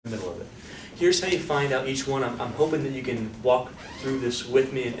here's how you find out each one. I'm hoping that you can walk through this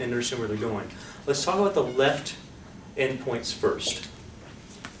with me and understand where they're going. Let's talk about the left endpoints first.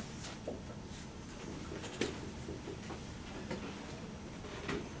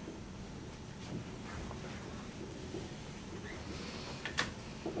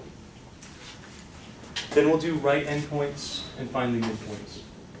 Then we'll do right endpoints and finally midpoints.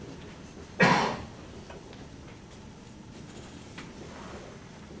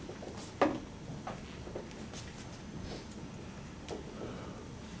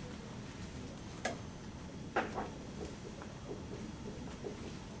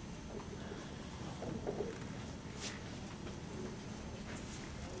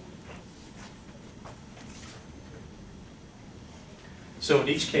 So in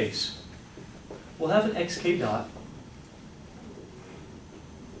each case, we'll have an xk dot.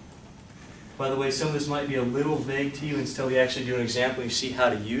 By the way, some of this might be a little vague to you until we actually do an example and you see how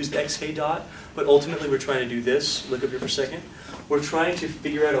to use the xk dot. But ultimately, we're trying to do this. Look up here for a second. We're trying to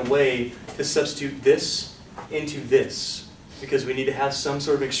figure out a way to substitute this into this, because we need to have some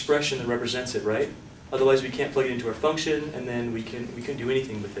sort of expression that represents it, right? Otherwise, we can't plug it into our function, and then we can do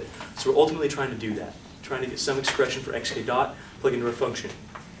anything with it. So we're ultimately trying to do that, trying to get some expression for xk dot, plug into our function.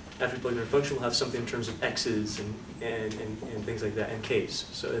 After we plug in our function, we'll have something in terms of x's and things like that, and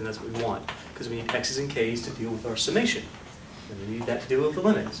k's. And that's what we want, because we need x's and k's to deal with our summation. And we need that to deal with the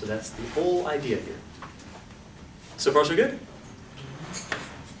limit. So that's the whole idea here. So far, so good?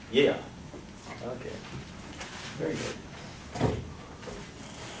 Yeah. Okay. Very good.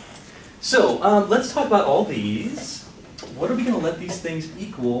 So let's talk about all these. What are we going to let these things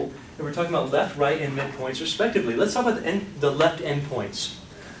equal? And we're talking about left, right, and midpoints, respectively. Let's talk about the left endpoints.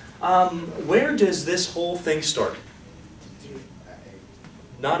 Where does this whole thing start?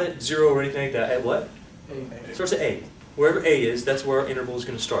 Not at 0 or anything like that. At what? It starts at A. Wherever A is, that's where our interval is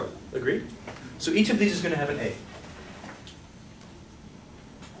going to start. Agreed? So each of these is going to have an A.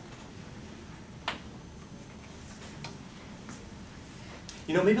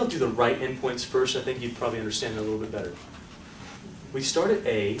 You know, maybe I'll do the right endpoints first. I think you'd probably understand it a little bit better. We start at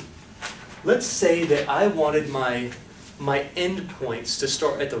A. Let's say that I wanted my endpoints to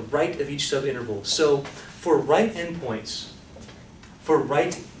start at the right of each subinterval. So for right endpoints,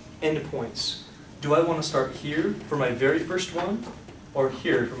 do I want to start here for my very first one, or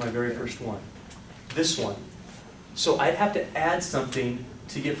here for my very first one? This one. So I'd have to add something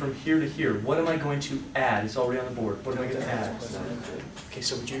to get from here to here. What am I going to add? It's already on the board. What am I going to add? Okay,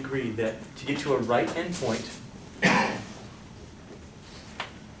 so would you agree that to get to a right endpoint,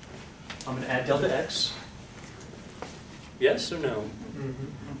 I'm going to add delta x? Yes or no?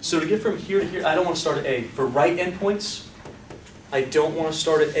 So to get from here to here, I don't want to start at A. For right endpoints, I don't want to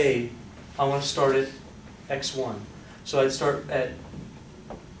start at A. I want to start at x1. So I'd start at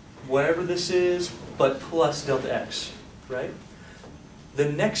whatever this is, but plus delta x, right? The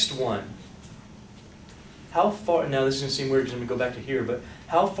next one, how far, now this is going to seem weird because I'm going to go back to here, but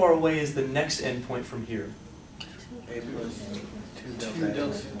how far away is the next endpoint from here? A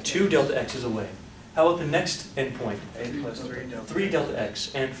plus 2 delta x's away. How about the next endpoint? A plus 3 delta 3 delta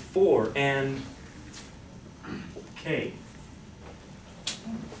x, and 4, and k.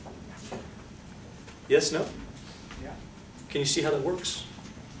 Yes, no? Yeah. Can you see how that works?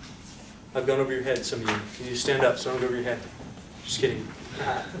 I've gone over your head, some of you. Can you stand up so I don't go over your head? Just kidding.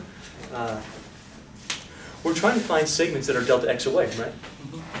 We're trying to find segments that are delta x away, right?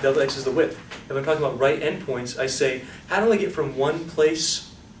 Delta x is the width. If I'm talking about right endpoints, I say, how do I get from one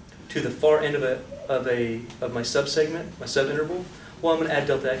place to the far end of my subsegment, my subinterval? Well, I'm going to add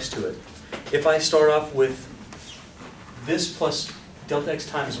delta x to it. If I start off with this plus delta x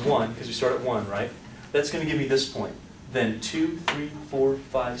times 1, because we start at 1, right? That's going to give me this point. Then 2, 3, 4,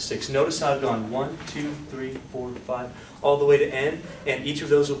 5, 6. Notice how I've gone 1, 2, 3, 4, 5, all the way to n, and each of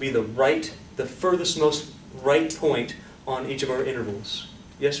those will be the furthest most right point on each of our intervals.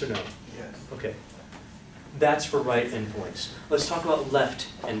 Yes or no? Yes. Okay. That's for right endpoints. Let's talk about left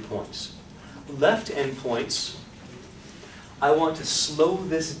endpoints. Left endpoints, I want to slow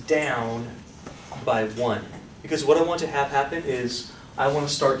this down by 1. Because what I want to have happen is, I want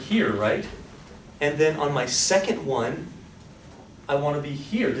to start here, right? And then on my second one, I want to be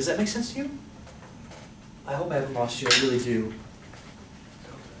here. Does that make sense to you? I hope I haven't lost you. I really do.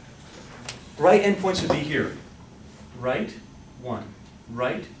 Right endpoints would be here. Right, 1.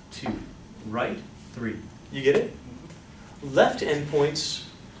 Right, 2. Right, 3. You get it? Left endpoints,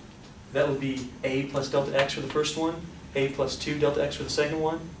 that would be A plus delta x for the first one, A plus 2 delta x for the second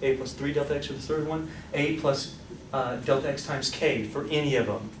one, A plus 3 delta x for the third one, A plus delta x times k for any of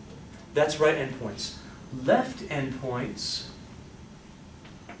them. That's right endpoints. Left endpoints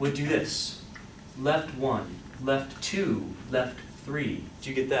would do this. left 1, left 2, left 3. Do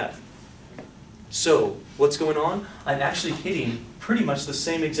you get that? So, what's going on? I'm actually hitting pretty much the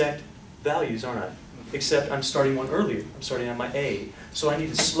same exact values, aren't I? Except I'm starting one earlier. I'm starting on my A. So I need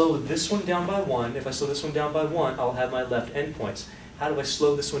to slow this one down by 1. If I slow this one down by 1, I'll have my left endpoints. How do I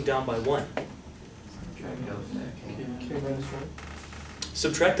slow this one down by 1?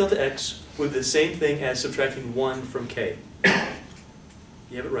 Subtract delta x with the same thing as subtracting 1 from k.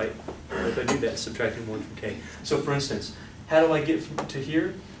 You have it right. If I do that, subtracting 1 from k. So for instance, how do I get from to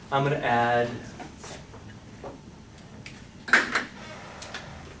here? I'm going to add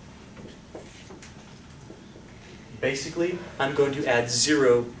basically, I'm going to add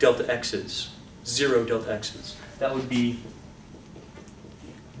 0 delta x's. 0 delta x's. That would be,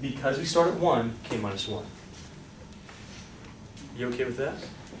 because we start at 1, k minus 1. You okay with that?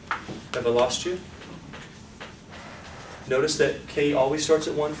 Have I lost you? Notice that k always starts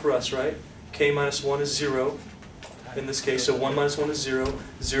at 1 for us, right? K minus 1 is 0 in this case, so 1 minus 1 is 0.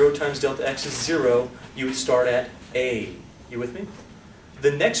 0 times delta x is 0. You would start at A. You with me?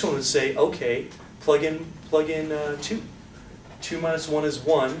 The next one would say, okay, plug in 2. 2 minus 1 is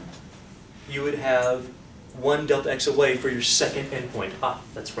 1. You would have 1 delta x away for your second endpoint. Ah,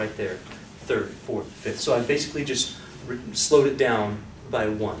 that's right there. Third, fourth, fifth. So I basically just slowed it down by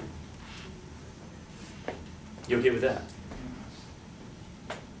 1. You okay with that?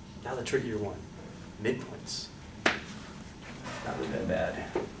 Now the trickier one. Midpoints. Not really that bad.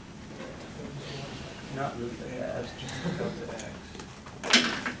 Not really that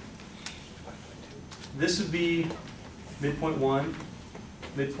bad. This would be midpoint 1,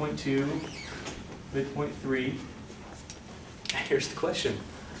 midpoint 2, midpoint 3. Here's the question.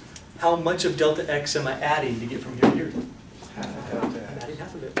 How much of delta x am I adding to get from here to here? Half of delta I'm x. adding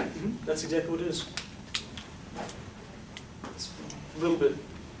half of it. That's exactly what it is. It's a little bit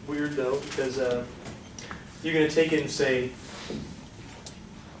weird though, because you're going to take it and say,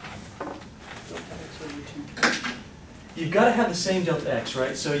 you've got to have the same delta x,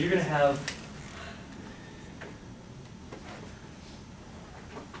 right? So you're going to have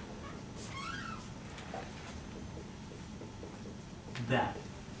that.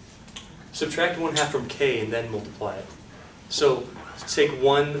 Subtract 1/2 from k and then multiply it. So take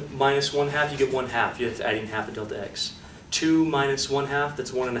 1 minus 1/2, you get 1/2. You're adding half of delta x. 2 minus 1/2,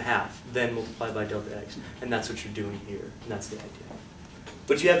 that's 1.5. Then multiply by delta x. And that's what you're doing here. And that's the idea.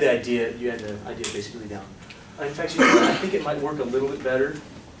 But you have the idea, basically down. In fact, I think it might work a little bit better.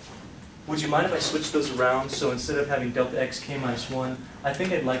 Would you mind if I switch those around? So instead of having delta x k minus 1, I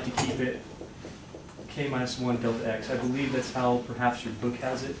think I'd like to keep it k minus 1 delta x. I believe that's how perhaps your book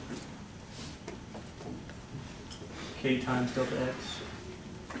has it. K times delta x.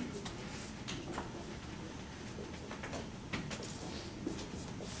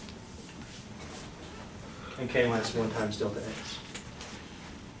 And k minus 1 times delta x.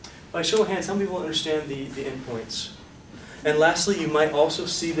 By show of hands, how many people understand the endpoints? And lastly, you might also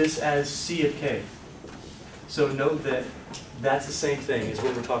see this as C of k. So note that that's the same thing as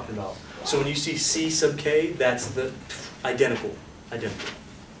what we're talking about. So when you see C sub k, that's the identical.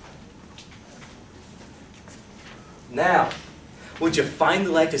 Now, would you finally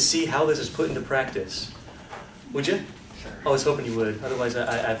like to see how this is put into practice? Would you? Sure. I was hoping you would. Otherwise,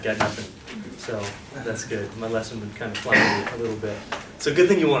 I've got nothing. So that's good. My lesson would kind of fly a little bit. It's a good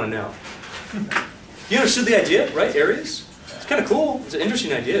thing you want to know. You understood the idea, right? Areas? It's kind of cool. It's an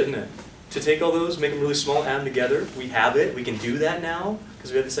interesting idea, isn't it? To take all those, make them really small, add them together. We have it. We can do that now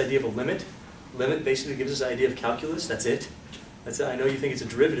because we have this idea of a limit. Limit basically gives us an idea of calculus. That's it. That's it. I know you think it's a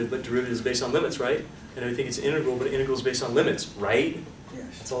derivative, but derivative is based on limits, right? I know you think it's an integral, but integral is based on limits, right?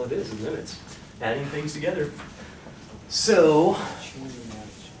 Yes. That's all it is limits. Adding things together. So,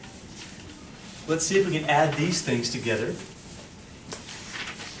 let's see if we can add these things together.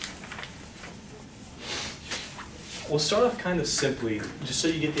 We'll start off kind of simply, just so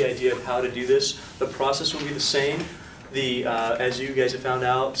you get the idea of how to do this. The process will be the same. As you guys have found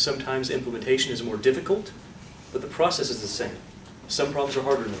out, sometimes implementation is more difficult, but the process is the same. Some problems are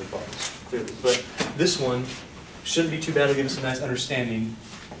harder than other problems, clearly. But this one shouldn't be too bad. It'll give us a nice understanding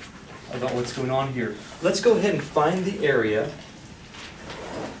about what's going on here. Let's go ahead and find the area.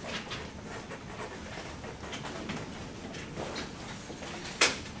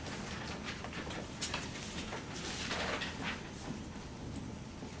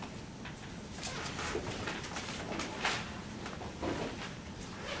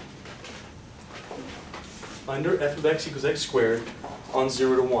 Under f of x equals x squared on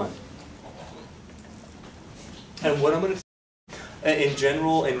 0 to 1. And what I'm going to in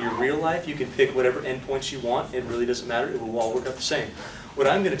general, in your real life, you can pick whatever endpoints you want. It really doesn't matter. It will all work out the same. What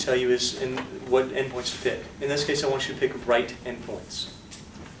I'm going to tell you is what endpoints to pick. In this case, I want you to pick right endpoints.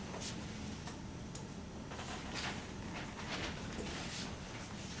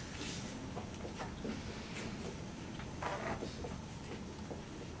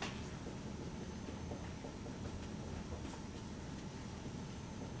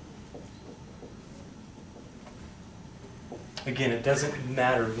 Again, it doesn't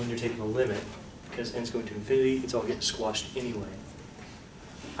matter when you're taking a limit, because n's going to infinity, it's all getting squashed anyway.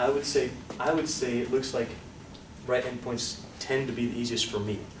 I would say it looks like right endpoints tend to be the easiest for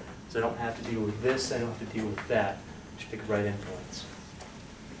me. So I don't have to deal with this, I don't have to deal with that. Just pick right endpoints.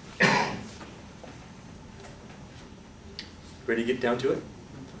 Ready to get down to it?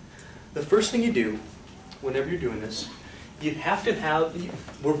 The first thing you do, whenever you're doing this, you have to have,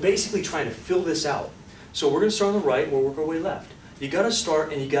 we're basically trying to fill this out. So we're going to start on the right, we'll work our way left. You got to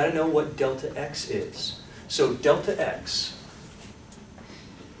start and you got to know what delta x is. So delta x,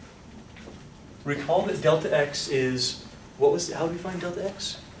 recall that delta x is, how do we find delta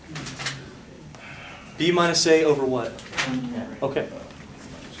x? B minus a over what? Okay.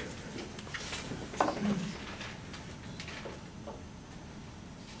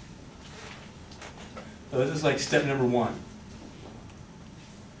 So this is like step number 1.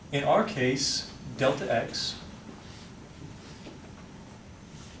 In our case, delta x,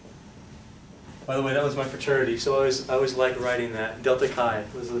 by the way, that was my fraternity, so I always like writing that. Delta Chi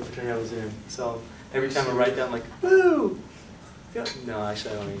was the fraternity I was in. So every time I write that, I'm like, woo! No,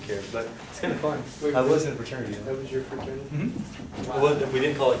 actually, I don't even care, but it's kind of fun. I was in a fraternity. That was your fraternity? Mm-hmm. Wow. Well, we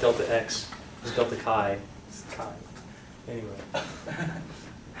didn't call it Delta X. It was Delta Chi. It's Chi. Anyway.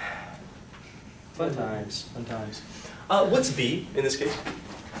 Fun times. Fun times. What's B in this case?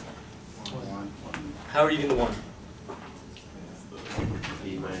 How are you getting the 1?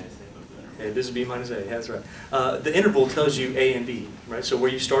 B minus A. Okay, this is B minus A. That's right. The interval tells you A and B, right? So where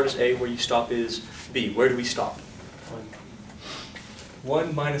you start is A, where you stop is B. Where do we stop?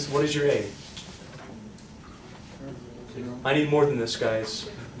 1 minus, what is your A? 0. I need more than this, guys.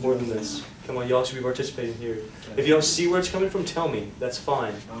 More than this. Come on, y'all should be participating here. If you don't see where it's coming from, tell me. That's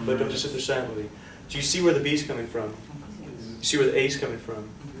fine. But don't just sit there silently. Do you see where the B's coming from? You see where the A's coming from?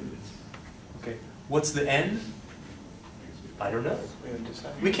 Okay. What's the N? I don't know.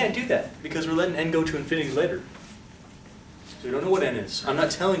 We can't do that because we're letting N go to infinity later. So we don't know what N is. I'm not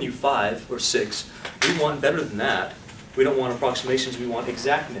telling you 5 or 6. We want better than that. We don't want approximations, we want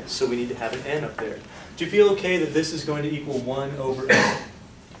exactness. So we need to have an N up there. Do you feel okay that this is going to equal 1 over N?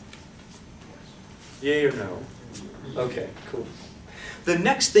 Yay or no? Okay, cool. The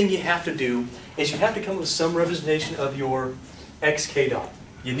next thing you have to do is you have to come up with some representation of your xk dot.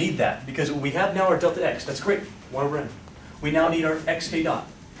 You need that because we have now our delta x. That's great, 1 over N. We now need our xk dot.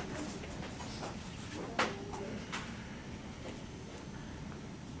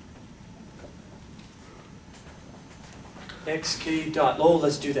 Xk dot. Oh,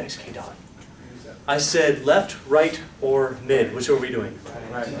 let's do the xk dot. I said left, right, or mid. Which are we doing?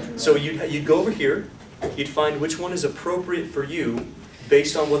 Right. So you'd go over here. You'd find which one is appropriate for you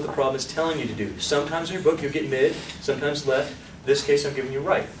based on what the problem is telling you to do. Sometimes in your book you'll get mid, sometimes left. In this case I'm giving you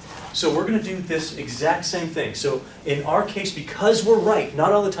right. So we're going to do this exact same thing. So in our case, because we're right,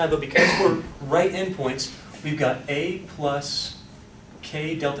 not all the time, but because we're right endpoints, we've got A plus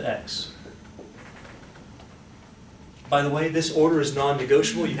K delta X. By the way, this order is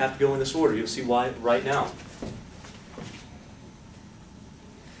non-negotiable. You have to go in this order. You'll see why right now.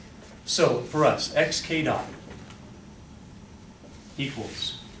 So for us, xk dot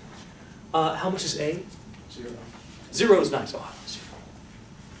equals, how much is A? 0. 0 is nice. Oh, I love 0.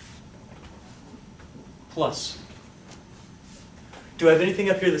 Plus. Do I have anything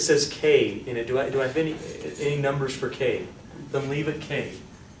up here that says K in it? Do I have any numbers for K? Then leave it K.